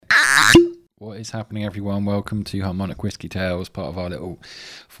What is happening, everyone? Welcome to Harmonic Whiskey Tales, part of our little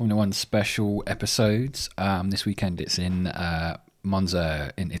Formula One special episodes. This weekend it's in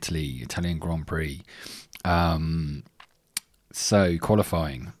Monza in Italy, Italian Grand Prix. So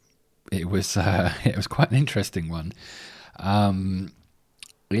qualifying, it was quite an interesting one.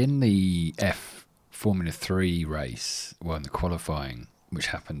 In the F Formula 3 race, well, in the qualifying, which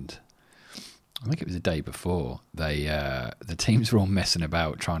happened, I think it was the day before, the teams were all messing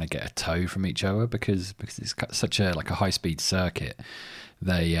about trying to get a tow from each other because it's got such a high speed circuit.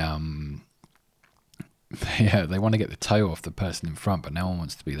 They they want to get the tow off the person in front, but no one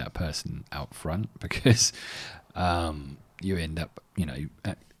wants to be that person out front because you end up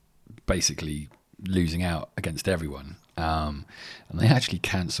basically losing out against everyone. And they actually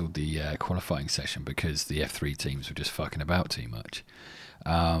cancelled the qualifying session because the F3 teams were just fucking about too much.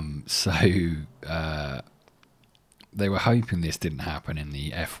 So they were hoping this didn't happen in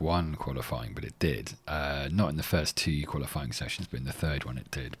the F1 qualifying, but it did. Not in the first two qualifying sessions, but in the third one it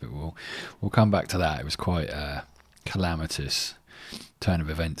did. But we'll come back to that. It was quite a calamitous turn of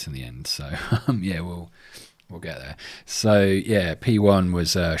events in the end. So we'll get there. So P1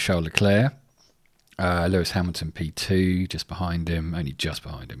 was Charles Leclerc. Lewis Hamilton P2, just behind him, only just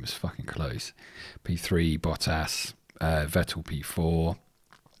behind him, it was fucking close. P3 Bottas, Vettel P4,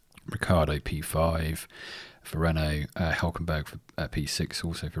 Ricciardo P5 for Renault, Hülkenberg for P6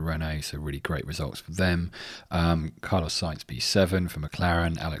 also for Renault, so really great results for them. Carlos Sainz P7 for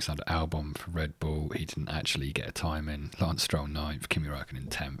McLaren, Alexander Albon for Red Bull, he didn't actually get a time in. Lance Stroll 9th, Kimi Raikkonen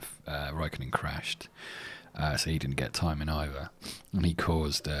 10th, Raikkonen crashed. So he didn't get time in either, and he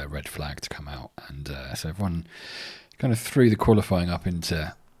caused a red flag to come out, and so everyone kind of threw the qualifying up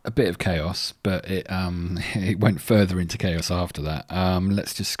into a bit of chaos, but it went further into chaos after that.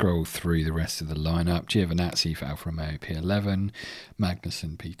 Let's just scroll through the rest of the lineup. Giovinazzi for Alfa Romeo P11,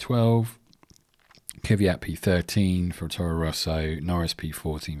 Magnussen P12, Kvyat P13 for Toro Rosso, Norris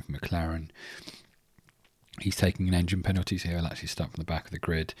P14 for McLaren. He's taking an engine penalty, so he'll actually start from the back of the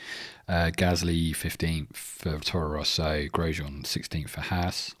grid. Gasly 15th for Toro Rosso, Grosjean 16th for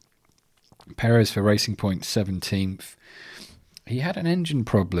Haas. Perez for Racing Point 17th. He had an engine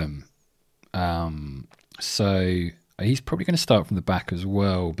problem, so he's probably going to start from the back as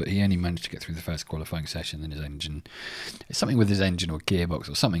well, but he only managed to get through the first qualifying session, then his engine, something with his engine or gearbox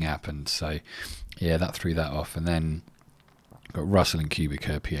or something happened, so that threw that off. And then got Russell and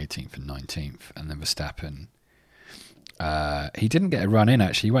Kubica P18th and 19th, and then Verstappen. He didn't get a run in,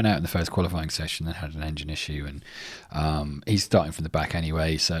 actually. He went out in the first qualifying session and had an engine issue, and he's starting from the back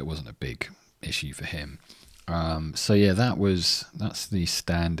anyway, so it wasn't a big issue for him. That's the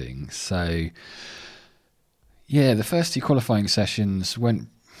standing. So the first two qualifying sessions went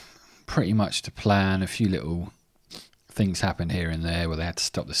pretty much to plan. A few little things happened here and there where they had to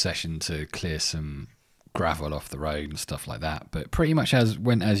stop the session to clear some gravel off the road and stuff like that, but pretty much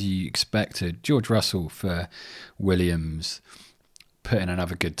went as you expected. George Russell for Williams put in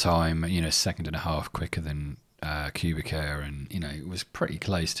another good time, second and a half quicker than Kubica, and it was pretty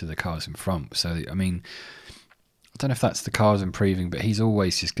close to the cars in front. So I mean, I don't know if that's the car's improving, but he's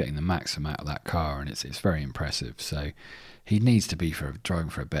always just getting the maximum out of that car, and it's very impressive. So he needs to be driving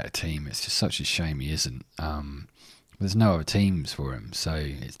for a better team. It's just such a shame he isn't. There's no other teams for him, so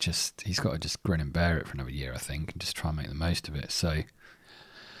it's just he's got to just grin and bear it for another year, I think, and just try and make the most of it. So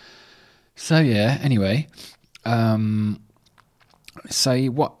anyway, when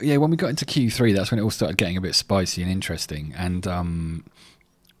we got into Q3, that's when it all started getting a bit spicy and interesting, and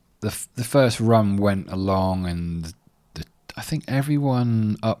the first run went along, and I think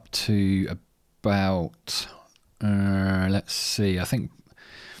everyone up to about let's see, I think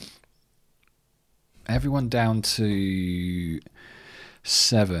everyone down to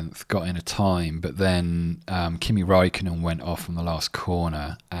 7th got in a time, but then Kimi Raikkonen went off on the last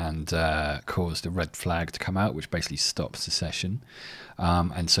corner and caused a red flag to come out, which basically stops the session.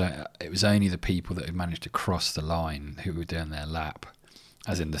 And so it was only the people that had managed to cross the line who were doing their lap,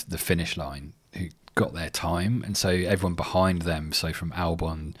 as in the finish line, who got their time. And so everyone behind them, so from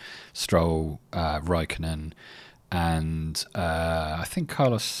Albon, Stroll, Raikkonen, and I think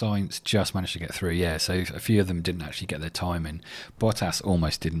Carlos Sainz just managed to get through, so a few of them didn't actually get their time in. Bottas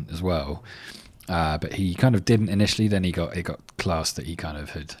almost didn't as well, but he kind of didn't initially. Then it got classed that he kind of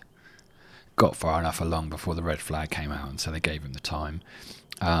had got far enough along before the red flag came out, and so they gave him the time,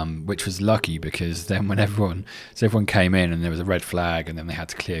 which was lucky, because then when everyone came in and there was a red flag, and then they had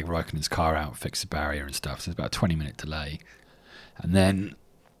to clear Raikkonen's car out, fix the barrier and stuff, so it was about a 20-minute delay. And then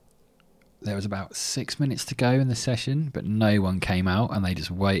there was about 6 minutes to go in the session, but no one came out, and they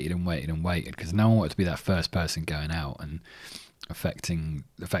just waited and waited and waited, because no one wanted to be that first person going out. And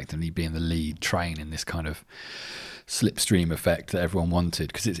effectively being the lead train in this kind of slipstream effect that everyone wanted,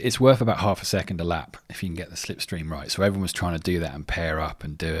 because it's worth about half a second a lap if you can get the slipstream right. So everyone was trying to do that and pair up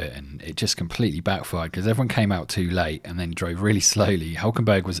and do it, and it just completely backfired because everyone came out too late and then drove really slowly.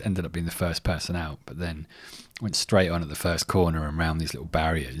 Hulkenberg ended up being the first person out, but then went straight on at the first corner and round these little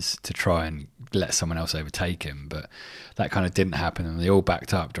barriers to try and let someone else overtake him, but that kind of didn't happen, and they all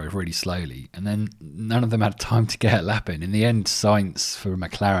backed up, drove really slowly, and then none of them had time to get a lap in. In the end, Sainz for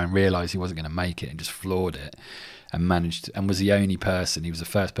McLaren realised he wasn't going to make it and just floored it, and was the only person. He was the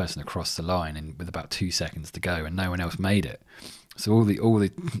first person across the line, and with about 2 seconds to go, and no one else made it. So all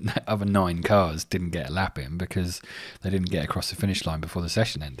the other 9 cars didn't get a lap in because they didn't get across the finish line before the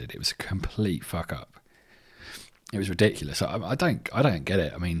session ended. It was a complete fuck up. It was ridiculous. I don't get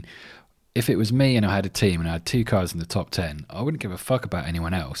it. I mean, if it was me and I had a team and I had 2 cars in the top 10, I wouldn't give a fuck about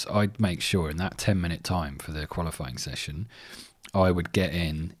anyone else. I'd make sure in that 10-minute time for the qualifying session, I would get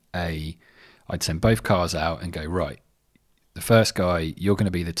in I'd send both cars out and go, right, the first guy, you're going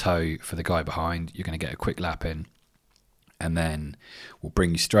to be the tow for the guy behind. You're going to get a quick lap in, and then we'll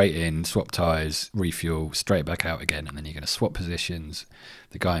bring you straight in, swap tyres, refuel, straight back out again, and then you're going to swap positions.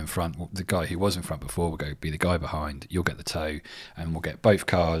 The guy in front, the guy who was in front before will go be the guy behind. You'll get the tow, and we'll get both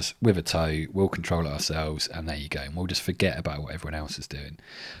cars with a tow. We'll control it ourselves, and there you go. And we'll just forget about what everyone else is doing.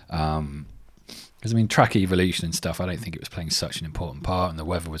 Because, I mean, track evolution and stuff, I don't think it was playing such an important part, and the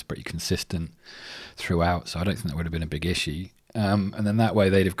weather was pretty consistent throughout, so I don't think that would have been a big issue. And then that way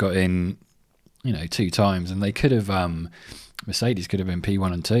they'd have got in, 2 times, and they could have, Mercedes could have been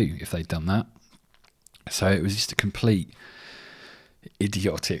P1 and 2 if they'd done that. So it was just a complete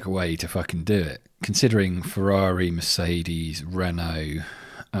idiotic way to fucking do it, considering Ferrari, Mercedes, Renault,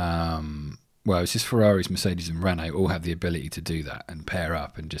 it's just Ferraris, Mercedes and Renault all have the ability to do that and pair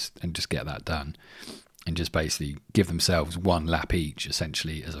up and just get that done, and just basically give themselves 1 lap each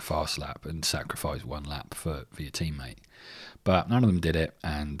essentially as a fast lap and sacrifice 1 lap for your teammate. But none of them did it,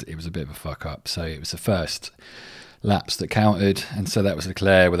 and it was a bit of a fuck up. So it was the first laps that counted, and so that was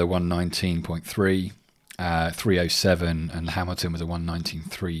Leclerc with a 119.3, 307, and Hamilton was a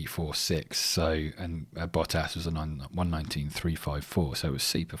 119.346. So, and Bottas was a 119.354. So it was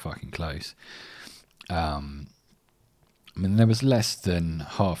super fucking close. I mean, there was less than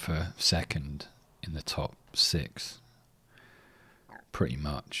half a second in the top 6, pretty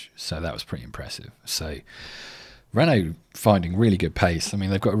much. So that was pretty impressive. So Renault finding really good pace. I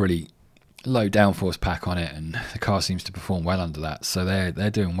mean, they've got a really low downforce pack on it, and the car seems to perform well under that. So they're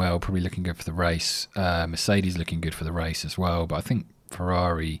doing well, probably looking good for the race. Mercedes looking good for the race as well. But I think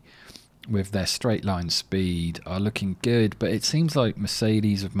Ferrari, with their straight line speed, are looking good. But it seems like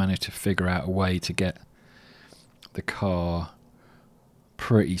Mercedes have managed to figure out a way to get the car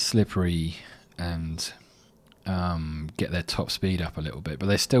pretty slippery and get their top speed up a little bit. But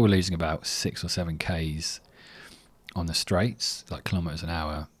they're still losing about 6 or 7 Ks on the straights, like kilometres an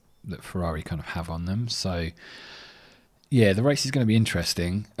hour, that Ferrari kind of have on them. So yeah, the race is going to be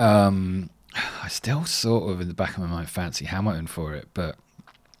interesting. I still sort of in the back of my mind fancy Hamilton for it, but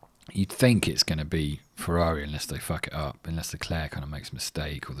you'd think it's going to be Ferrari unless they fuck it up, unless Leclerc kind of makes a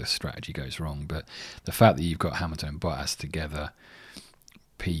mistake or the strategy goes wrong. But the fact that you've got Hamilton and Bottas together,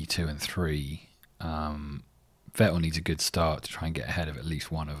 P2 and 3, Vettel needs a good start to try and get ahead of at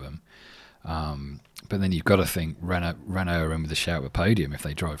least one of them. But then you've got to think Renault are in with a shout of a podium if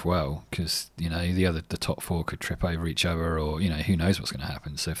they drive well, because the top 4 could trip over each other, or who knows what's going to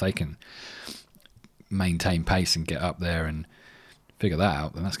happen. So if they can maintain pace and get up there and figure that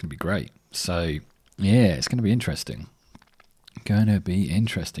out, then that's going to be great. So yeah, it's going to be interesting.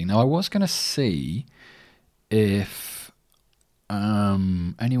 Now I was going to see if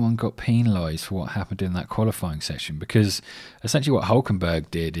anyone got penalised for what happened in that qualifying session, because essentially what Hulkenberg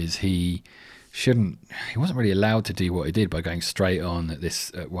did is he wasn't really allowed to do what he did by going straight on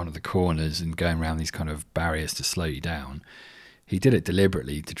at one of the corners and going around these kind of barriers to slow you down. He did it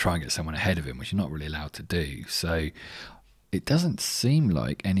deliberately to try and get someone ahead of him, which you're not really allowed to do. So it doesn't seem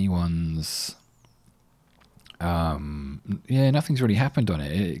like anyone's nothing's really happened on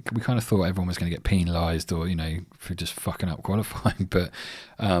it. We kind of thought everyone was going to get penalised or for just fucking up qualifying, but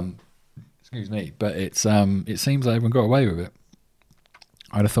excuse me, but it seems like everyone got away with it.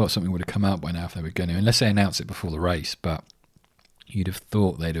 I'd have thought something would have come out by now if they were going to, unless they announced it before the race, but you'd have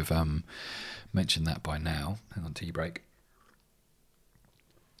thought they'd have mentioned that by now. Hang on, tea break.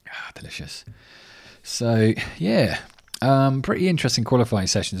 Delicious. So yeah, pretty interesting qualifying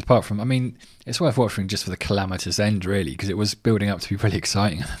sessions, apart from, it's worth watching just for the calamitous end really, because it was building up to be pretty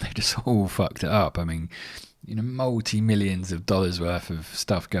exciting and they just all fucked it up. multi-millions of dollars worth of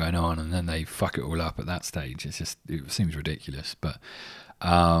stuff going on, and then they fuck it all up at that stage. It seems ridiculous. But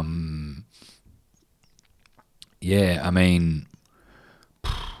yeah, I mean,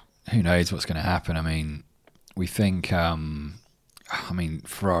 who knows what's going to happen? I mean, we think, Ferrari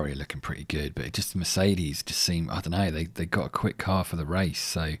are looking pretty good, but just Mercedes just seem, I don't know, they got a quick car for the race,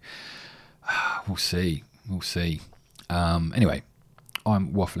 so we'll see. Anyway,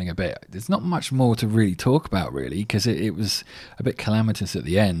 I'm waffling a bit. There's not much more to really talk about, really, because it was a bit calamitous at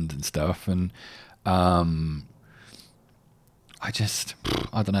the end and stuff, and I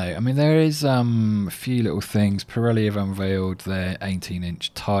don't know. I mean, there is a few little things. Pirelli have unveiled their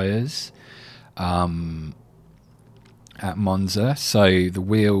 18-inch tyres at Monza. So the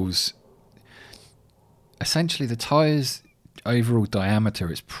wheels, essentially the tyres overall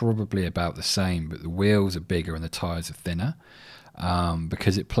diameter is probably about the same, but the wheels are bigger and the tyres are thinner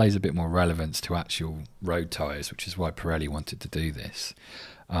because it plays a bit more relevance to actual road tyres, which is why Pirelli wanted to do this.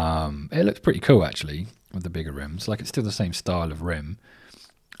 It looks pretty cool, actually, with the bigger rims. Like, it's still the same style of rim.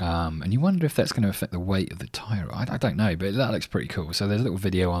 And you wonder if that's going to affect the weight of the tyre. I don't know, but that looks pretty cool. So there's a little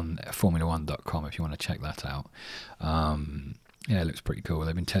video on Formula1.com if you want to check that out. Yeah, it looks pretty cool.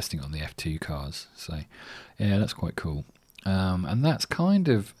 They've been testing it on the F2 cars. So, yeah, that's quite cool. And that's kind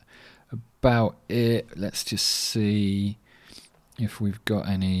of about it. Let's just see if we've got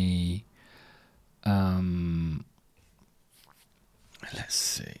any... let's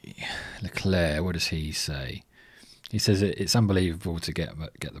see. Leclerc, what does he say? He says it's unbelievable to get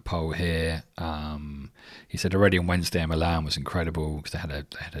the pole here. He said already on Wednesday in Milan was incredible because they had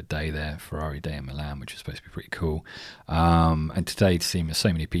a day there, Ferrari Day in Milan, which was supposed to be pretty cool. And today to see so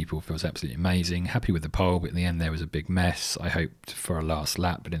many people feels absolutely amazing. Happy with the pole, but in the end there was a big mess. I hoped for a last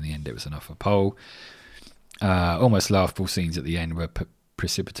lap, but in the end it was enough for pole. Almost laughable scenes at the end were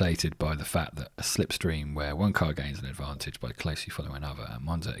precipitated by the fact that a slipstream where one car gains an advantage by closely following another at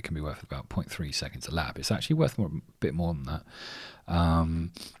Monza, it can be worth about 0.3 seconds a lap. It's actually worth a bit more than that.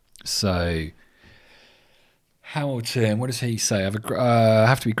 So Hamilton, what does he say? I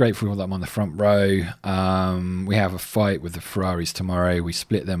have to be grateful that I'm on the front row. We have a fight with the Ferraris tomorrow. We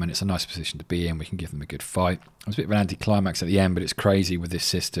split them and it's a nice position to be in. We can give them a good fight. It was a bit of an anticlimax at the end, but it's crazy with this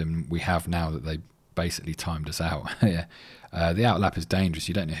system we have now that they basically timed us out. Yeah. The outlap is dangerous.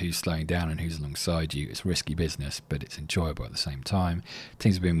 You don't know who's slowing down and who's alongside you. It's risky business, but it's enjoyable at the same time.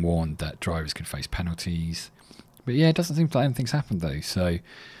 Teams have been warned that drivers can face penalties. But yeah, it doesn't seem like anything's happened though. So,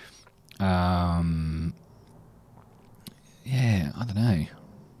 yeah, I don't know.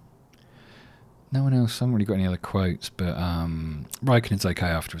 No one else, I haven't really got any other quotes, but Raikkonen's okay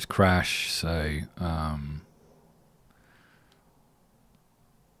after his crash, so...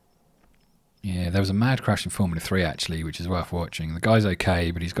 yeah, there was a mad crash in Formula 3 actually, which is worth watching. The guy's okay,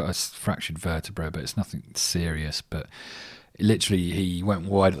 but he's got a fractured vertebra, but it's nothing serious. But literally, he went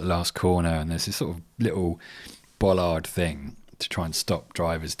wide at the last corner, and there's this sort of little bollard thing to try and stop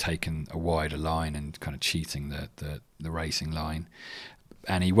drivers taking a wider line and kind of cheating the racing line.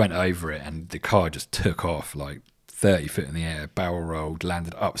 And he went over it, and the car just took off like 30 foot in the air, barrel rolled,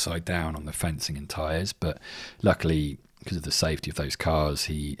 landed upside down on the fencing and tyres. But luckily, because of the safety of those cars,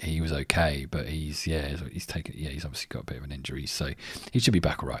 he was okay, but he's obviously got a bit of an injury, so he should be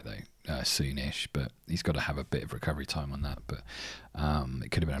back all right though, soonish. But he's got to have a bit of recovery time on that. But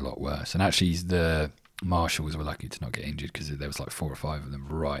it could have been a lot worse. And actually, the marshals were lucky to not get injured because there was like 4 or 5 of them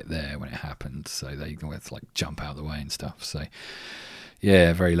right there when it happened, so they had to like jump out of the way and stuff. So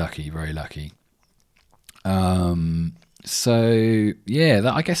yeah, very lucky, very lucky. So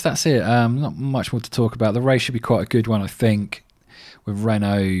yeah, I guess that's it. Not much more to talk about. The race should be quite a good one, I think, with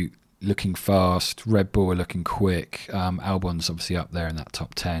Renault looking fast, Red Bull are looking quick. Albon's obviously up there in that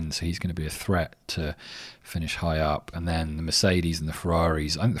top 10, so he's going to be a threat to finish high up. And then the Mercedes and the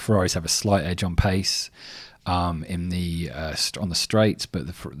Ferraris. I think the Ferraris have a slight edge on pace in the on the straights, but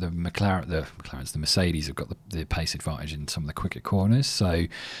the Mercedes have got the pace advantage in some of the quicker corners. So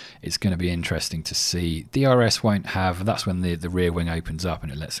it's going to be interesting to see. DRS won't have. That's when the rear wing opens up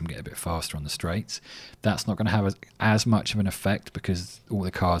and it lets them get a bit faster on the straights. That's not going to have as much of an effect because all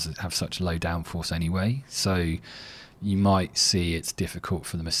the cars have such low downforce anyway. So you might see it's difficult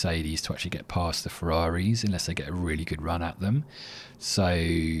for the Mercedes to actually get past the Ferraris unless they get a really good run at them. So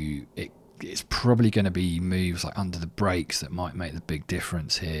it's probably going to be moves like under the brakes that might make the big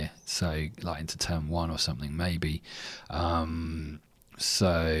difference here. So like into turn 1 or something maybe. Or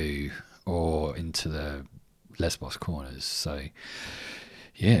into the Lesbos corners. So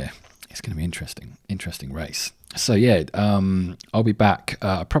yeah, it's going to be interesting race. So yeah, I'll be back.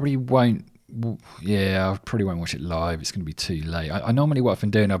 I probably won't Yeah, I probably won't watch it live. It's going to be too late. I normally, what I've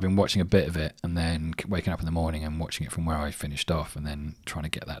been doing, I've been watching a bit of it and then waking up in the morning and watching it from where I finished off, and then trying to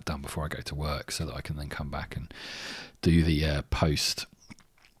get that done before I go to work so that I can then come back and do the post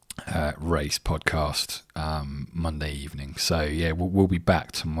race podcast Monday evening. So yeah, we'll be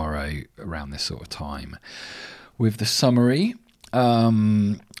back tomorrow around this sort of time with the summary.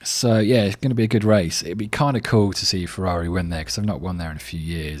 So yeah, it's going to be a good race. It'd be kind of cool to see Ferrari win there, because I've not won there in a few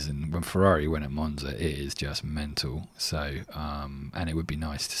years, and when Ferrari win at Monza, it is just mental. So and it would be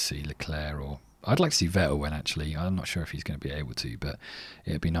nice to see Leclerc, or I'd like to see Vettel win actually. I'm not sure if he's going to be able to, but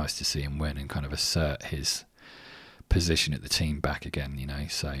it'd be nice to see him win and kind of assert his position at the team back again, you know.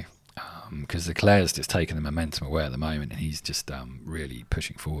 So because Leclerc's just taking the momentum away at the moment, and he's just really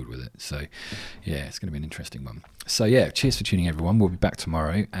pushing forward with it. So yeah, it's going to be an interesting one. So yeah, cheers for tuning in, everyone. We'll be back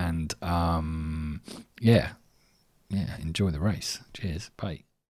tomorrow, and yeah, enjoy the race. Cheers, bye.